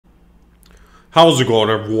How's it going,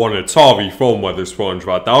 everyone? It's Harvey from Weather Sponge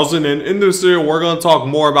 5000, and in this video we're going to talk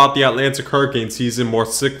more about the Atlantic hurricane season, more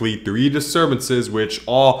specifically 3 disturbances which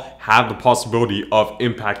all have the possibility of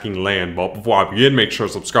impacting land. But before I begin, make sure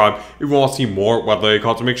to subscribe if you want to see more weather-related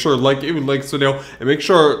content. Make sure to like if you like this video, and make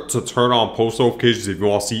sure to turn on post notifications if you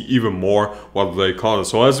want to see even more weather-related content.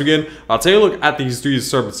 So let's begin. I'll take a look at these 3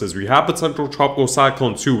 disturbances. We have potential tropical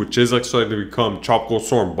cyclone 2, which is expected to become tropical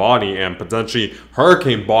storm Bonnie and potentially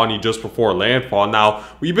hurricane Bonnie just before landfall. Now,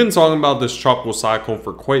 we've been talking about this tropical cyclone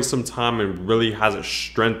for quite some time and really hasn't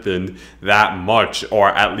strengthened that much, or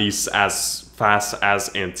at least as fast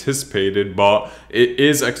as anticipated, but it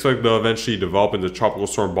is expected to eventually develop into tropical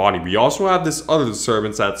storm Bonnie. We also have this other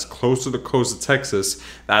disturbance that's close to the coast of Texas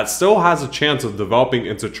that still has a chance of developing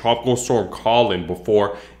into tropical storm Colin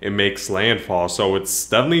before it makes landfall. So it's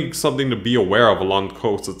definitely something to be aware of along the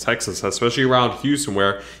coast of Texas, especially around Houston,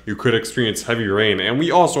 where you could experience heavy rain. And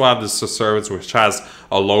we also have this disturbance which has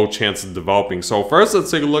a low chance of developing. So first,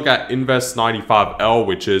 let's take a look at Invest 95L,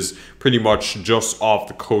 which is pretty much just off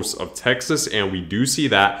the coast of Texas, and we do see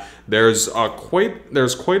that there's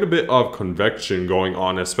quite a bit of convection going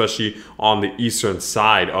on, especially on the eastern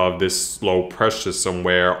side of this low pressure system,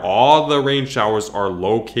 where all the rain showers are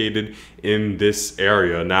located in this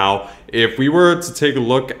area. Now, if we were to take a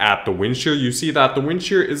look at the wind shear, you see that the wind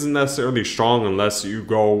shear isn't necessarily strong unless you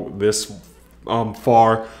go this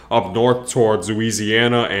far up north towards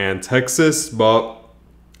Louisiana and Texas, but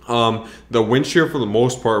the wind shear for the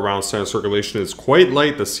most part around center circulation is quite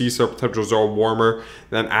light. The sea surface temperatures are warmer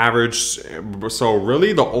than average, so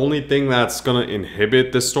really the only thing that's going to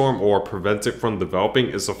inhibit this storm or prevent it from developing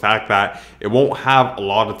is the fact that it won't have a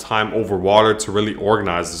lot of time over water to really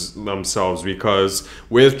organize themselves, because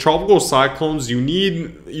with tropical cyclones they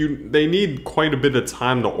need quite a bit of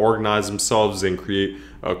time to organize themselves and create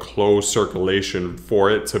a closed circulation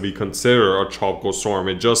for it to be considered a tropical storm.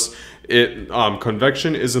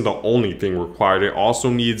 Convection isn't the only thing required. It also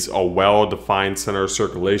needs a well-defined center of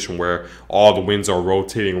circulation where all the winds are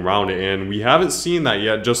rotating around it, and we haven't seen that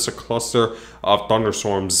yet. Just a cluster of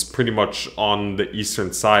thunderstorms pretty much on the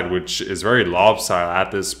eastern side, which is very lopsided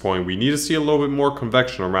at this point. We need to see a little bit more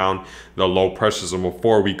convection around the low pressure zone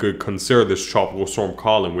before we could consider this tropical storm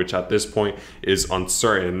Colin, which at this point is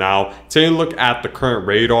uncertain. Now, taking a look at the current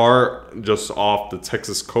radar just off the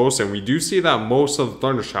Texas coast, and we do see that most of the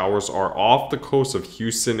thunder showers are off the coast of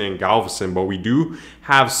Houston and Galveston, but we do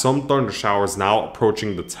have some thunder showers now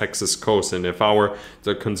approaching the Texas coast. And if I were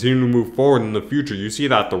to continue to move forward in the future, you see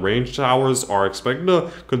that the rain showers are expected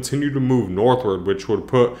to continue to move northward, which would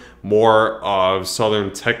put more of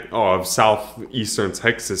southeastern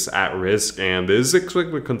Texas at risk. And this is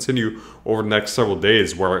expected to continue over the next several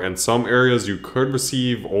days, where in some areas you could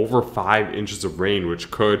receive over 5 inches of rain,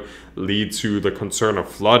 which could lead to the concern of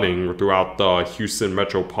flooding throughout the Houston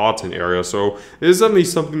metropolitan area. So it is definitely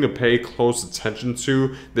something to pay close attention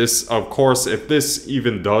to. This, of course, if this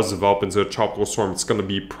even does develop into a tropical storm, it's going to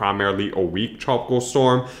be primarily a weak tropical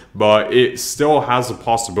storm, but it still has the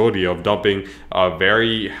possibility of dumping a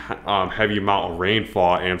very heavy amount of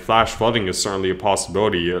rainfall, and flash flooding is certainly a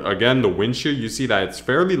possibility. Again, the wind shear, you see that it's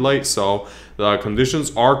fairly light, so the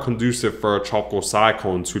conditions are conducive for a tropical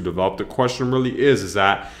cyclone to develop. The question really is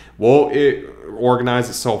that will it organize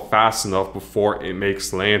itself fast enough before it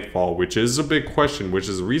makes landfall, which is a big question, which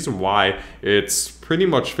is the reason why it's pretty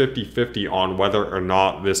much 50-50 on whether or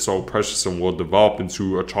not this low pressure system will develop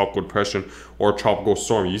into a tropical depression or tropical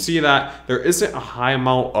storm. You see that there isn't a high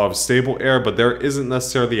amount of stable air, but there isn't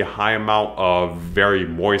necessarily a high amount of very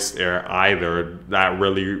moist air either. That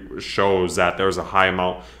really shows that there's a high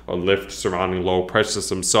amount of lift surrounding low pressure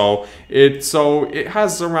system. So it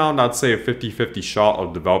has around, I'd say, a 50-50 shot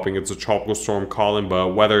of developing into tropical storm Colin, but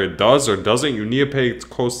whether it does or doesn't, you need to pay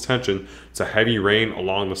close attention to heavy rain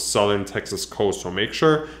along the southern Texas coast. So make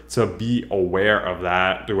sure to be aware of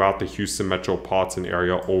that throughout the Houston metropolitan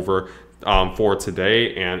area over for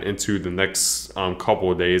today and into the next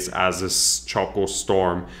couple of days as this tropical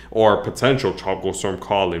storm or potential tropical storm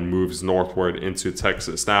Colin moves northward into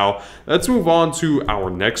Texas. Now, let's move on to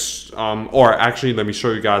our next, or actually, let me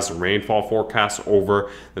show you guys the rainfall forecast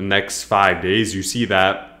over the next 5 days. You see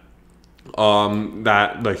that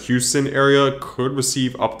the Houston area could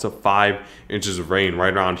receive up to 5 inches of rain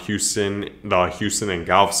right around the Houston and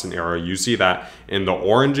Galveston area. You see that in the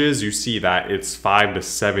oranges, you see that it's 5 to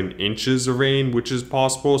 7 inches of rain, which is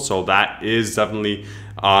possible. So that is definitely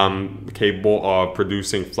capable of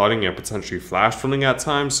producing flooding and potentially flash flooding at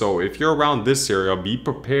times. So if you're around this area, be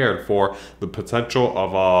prepared for the potential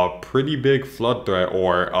of a pretty big flood threat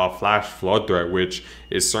or a flash flood threat, which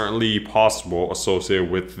is certainly possible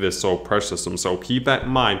associated with this low pressure system. So keep that in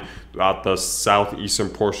mind throughout the southeastern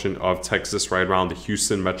portion of Texas, right around the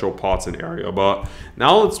Houston metropolitan area. But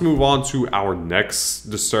now let's move on to our next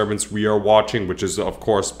disturbance we are watching, which is of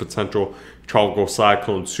course potential Tropical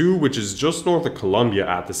Cyclone 2, which is just north of Colombia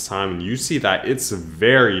at this time. And you see that it's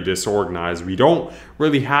very disorganized. We don't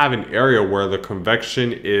really have an area where the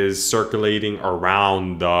convection is circulating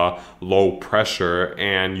around the low pressure,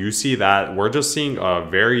 and you see that we're just seeing a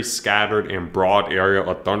very scattered and broad area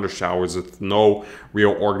of thunder showers with no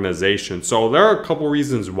real organization. So there are a couple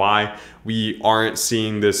reasons why we aren't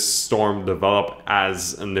seeing this storm develop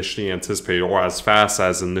as initially anticipated or as fast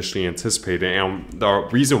as initially anticipated. And the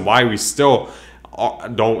reason why we still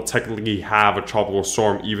don't technically have a tropical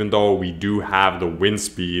storm, even though we do have the wind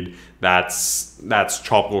speed that's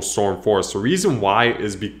tropical storm force. The reason why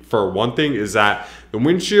is for one thing is that the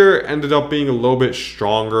wind shear ended up being a little bit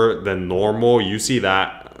stronger than normal. You see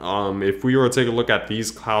that if we were to take a look at these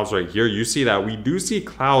clouds right here, you see that we do see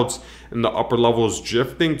clouds in the upper levels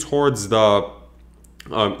drifting towards the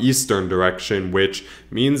eastern direction, which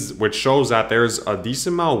shows that there's a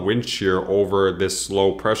decent amount of wind shear over this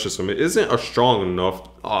low pressure system. It isn't a strong enough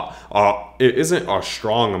it isn't a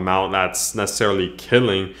strong amount that's necessarily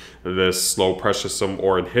killing this low pressure system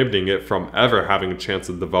or inhibiting it from ever having a chance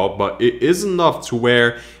to develop, but it is enough to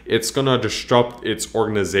where it's gonna disrupt its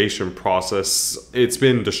organization process. It's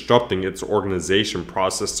been disrupting its organization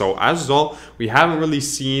process. So as a result, we haven't really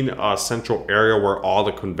seen a central area where all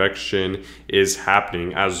the convection is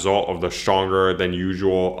happening as a result of the stronger than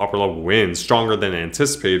usual upper level winds, stronger than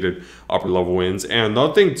anticipated upper level winds. And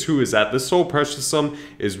another thing too is that this low pressure system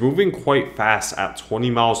is moving quite fast at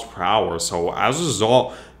 20 miles per hour. So as a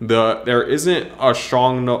result, there aren't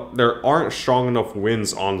strong enough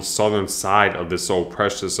winds on the southern side of this low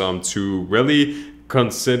pressure system to really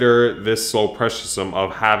consider this low pressure system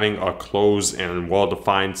of having a closed and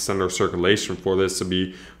well-defined center of circulation for this to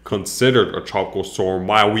be considered a tropical storm.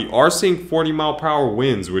 While we are seeing 40-mile-per-hour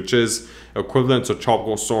winds, which is equivalent to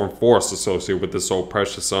tropical storm force associated with this low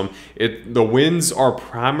pressure system, the winds are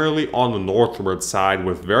primarily on the northward side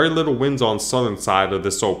with very little winds on the southern side of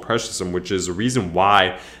this low pressure system, which is the reason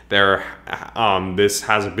why this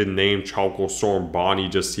hasn't been named Tropical Storm Bonnie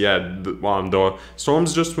just yet. The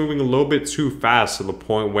storm's just moving a little bit too fast to the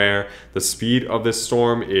point where the speed of this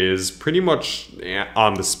storm is pretty much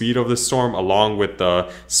the speed of this storm, along with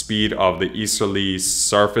the speed of the easterly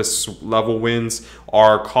surface level winds,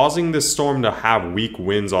 are causing this storm to have weak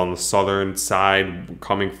winds on the southern side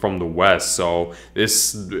coming from the west. So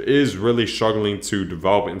this is really struggling to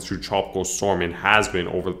develop into tropical storm and has been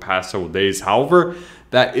over the past several days. However,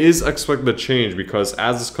 that is expected to change because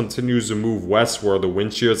as this continues to move westward, the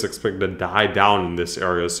wind shear is expected to die down in this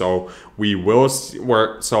area. So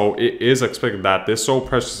it is expected that this low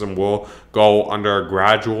pressure system will go under a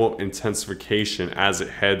gradual intensification as it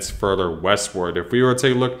heads further westward. If we were to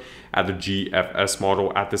take a look at the GFS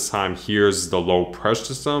model at this time, here's the low pressure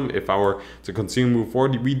system. If I were to continue to move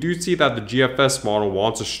forward, we do see that the GFS model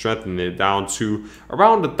wants to strengthen it down to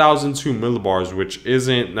around 1,002 millibars, which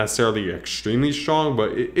isn't necessarily extremely strong,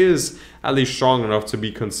 but it is at least strong enough to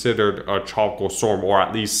be considered a tropical storm, or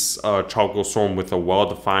at least a tropical storm with a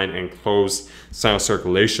well-defined and closed center of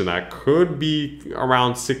circulation that could be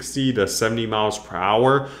around 60 to 70 miles per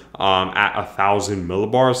hour at 1,000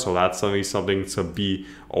 millibars. So that's certainly something to be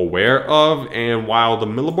aware of. And while the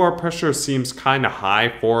millibar pressure seems kind of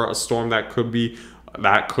high for a storm that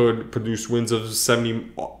could produce winds of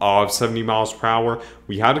 70 miles per hour,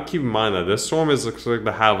 we have to keep in mind that this storm is expected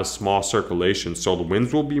to have a small circulation, so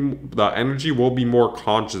the energy will be more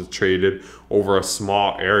concentrated over a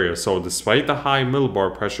small area. So despite the high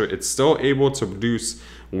millibar pressure, it's still able to produce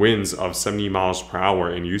winds of 70 miles per hour,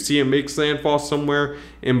 and you see it makes landfall somewhere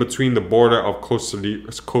in between the border of Costa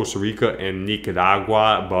Rica and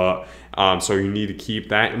Nicaragua. But so you need to keep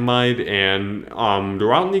that in mind. And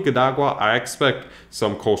throughout Nicaragua, I expect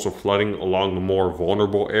some coastal flooding along the more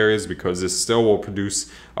vulnerable areas because it still will produce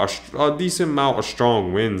a decent amount of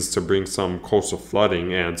strong winds to bring some coastal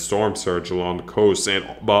flooding and storm surge along the coast.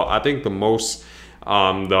 But I think the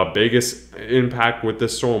biggest impact with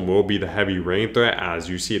this storm will be the heavy rain threat, as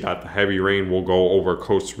you see that the heavy rain will go over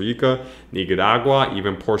Costa Rica, Nicaragua,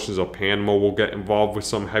 even portions of Panama will get involved with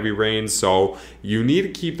some heavy rain. So you need to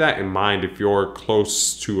keep that in mind if you're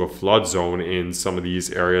close to a flood zone in some of these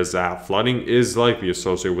areas, that flooding is likely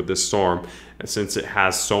associated with this storm. since it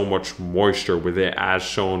has so much moisture with it, as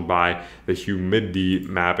shown by the humidity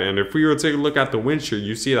map. And if we were to take a look at the wind shear,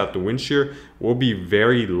 you see that the wind shear will be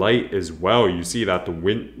very light as well. You see that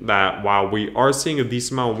while we are seeing a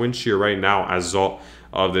decent amount of wind shear right now as a result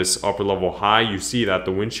of this upper level high, you see that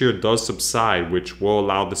the wind shear does subside, which will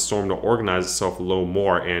allow the storm to organize itself a little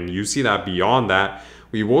more. And you see that beyond that,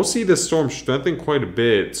 we will see the storm strengthen quite a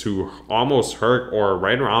bit to almost hurt or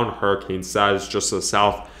right around hurricane status just to the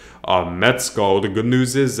south of Mexico. The good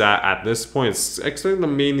news is that at this point it's expected to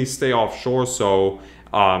mainly stay offshore, so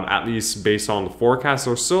at least based on the forecast,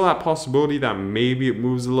 there's still that possibility that maybe it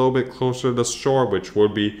moves a little bit closer to the shore, which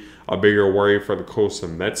would be a bigger worry for the coast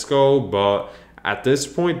of Mexico. But at this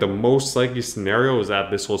point, the most likely scenario is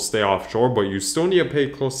that this will stay offshore, but you still need to pay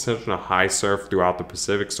close attention to high surf throughout the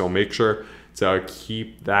Pacific, so make sure to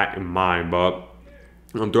keep that in mind. But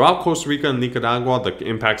throughout Costa Rica and Nicaragua, the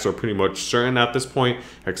impacts are pretty much certain at this point.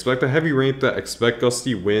 Expect a heavy rain threat, expect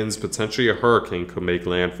gusty winds, potentially a hurricane could make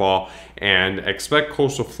landfall, and expect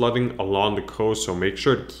coastal flooding along the coast, so make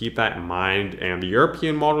sure to keep that in mind. And the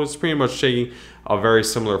European model is pretty much taking a very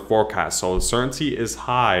similar forecast, so uncertainty is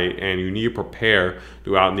high and you need to prepare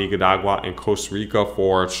throughout Nicaragua and Costa Rica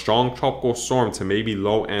for a strong tropical storm to maybe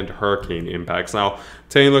low-end hurricane impacts. Now,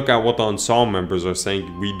 taking a look at what the ensemble members are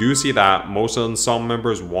saying, we do see that most of the ensemble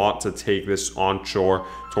members want to take this onshore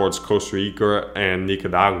towards Costa Rica and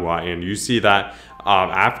Nicaragua, and you see that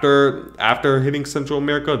after hitting Central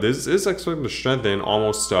America, this is expected to strengthen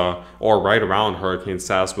almost or right around hurricane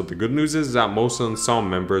status. But the good news is that most of the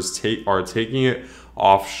ensemble members are taking it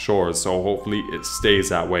offshore, so hopefully it stays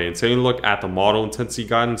that way. And taking a look at the model intensity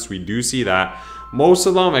guidance, we do see that most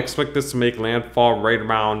of them expect this to make landfall right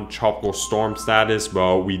around tropical storm status,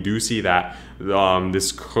 but we do see that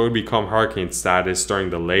this could become hurricane status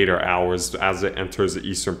during the later hours as it enters the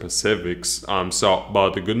eastern Pacifics.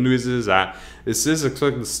 But the good news is that this is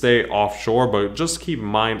expected to stay offshore, but just keep in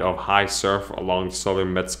mind of high surf along the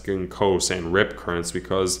southern Mexican coast and rip currents,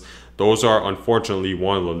 because those are unfortunately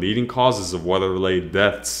one of the leading causes of weather-related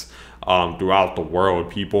deaths throughout the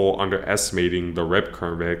world, people underestimating the rip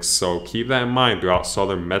current risks. So keep that in mind throughout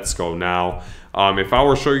southern Mexico. Now, if I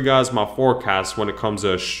were to show you guys my forecast when it comes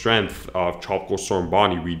to strength of Tropical Storm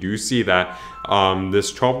Bonnie, we do see that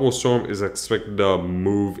this tropical storm is expected to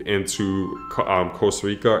move into Costa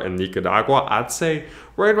Rica and Nicaragua. I'd say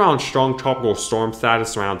right around strong tropical storm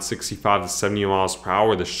status, around 65 to 70 miles per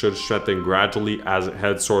hour. This should strengthen gradually as it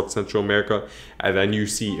heads towards Central America. And then you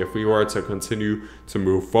see, if we were to continue to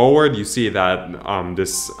move forward, you see that I'm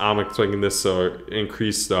expecting this to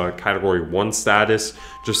increase the Category 1 status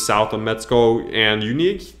just south of Mexico. And you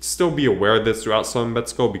need to still be aware of this throughout southern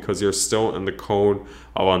Mexico because you're still in the cone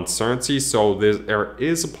of uncertainty. So there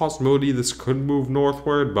is a possibility this could move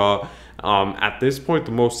northward, but at this point,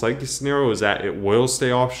 the most likely scenario is that it will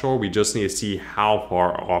stay offshore. We just need to see how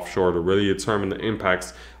far offshore to really determine the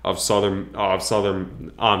impacts of southern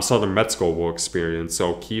Mexico will experience.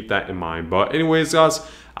 So keep that in mind. But anyways, guys,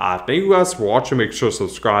 thank you guys for watching. Make sure to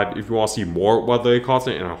subscribe if you want to see more weather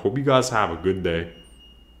content, and I hope you guys have a good day.